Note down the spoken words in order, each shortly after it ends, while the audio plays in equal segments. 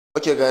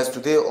Okay guys,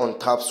 today on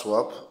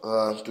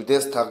Tapswap,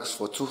 today's tax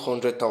for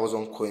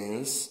 200,000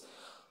 coins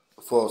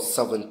for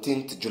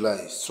 17th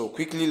July. So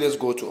quickly let's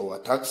go to our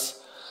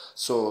tax.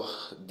 So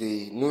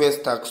the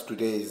newest tax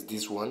today is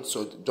this one.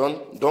 So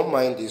don't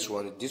mind this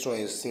one. This one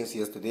is since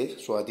yesterday,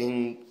 so I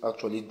didn't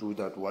actually do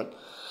that one.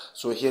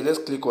 So here let's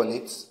click on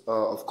it.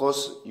 Of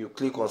course you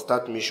click on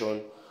start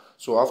mission.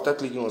 So after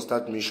clicking on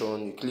start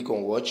mission, you click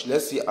on watch.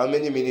 Let's see how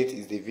many minutes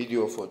is the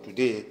video for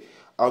today.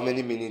 How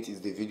many minutes is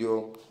the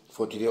video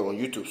for today on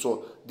YouTube.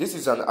 So this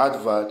is an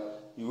advert.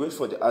 You wait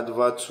for the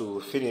advert to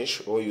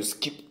finish, or you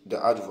skip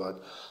the advert.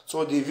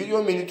 So the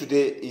video minute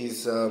today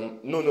is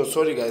no,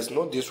 sorry guys,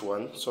 not this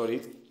one.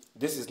 Sorry,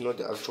 this is not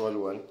the actual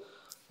one.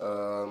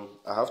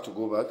 I have to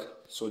go back.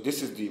 So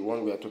this is the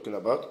one we are talking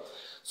about.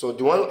 So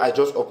the one I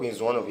just opened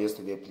is one of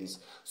yesterday, please.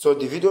 So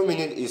the video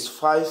minute is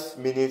 5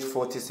 minutes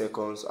 40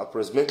 seconds,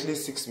 approximately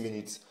 6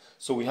 minutes.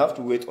 So we have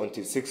to wait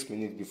until 6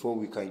 minutes before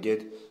we can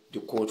get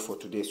the code for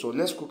today. So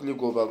let's quickly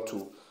go back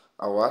to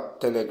our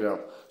Telegram.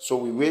 So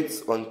we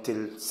wait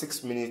until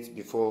 6 minutes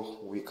before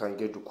we can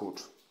get the code.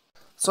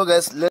 So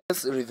guys,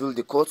 let's reveal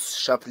the code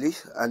sharply,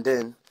 and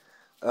then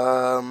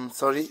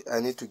sorry, I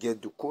need to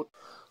get the code.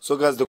 So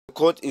guys, the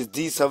code is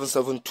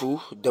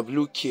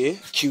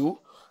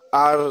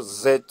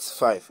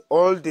D772WKQRZ5.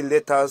 All the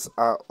letters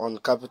are on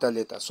capital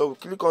letters. So we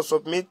click on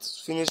submit,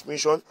 finish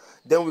mission,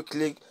 then we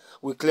claim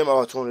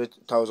our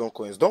 200,000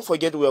 coins. Don't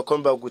forget, we will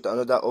come back with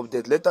another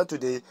update later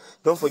today.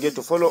 Don't forget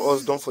to follow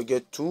us. Don't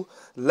forget to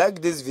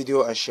like this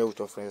video and share with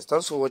your friends.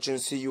 Thanks for watching.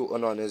 See you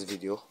on our next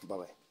video. Bye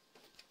bye.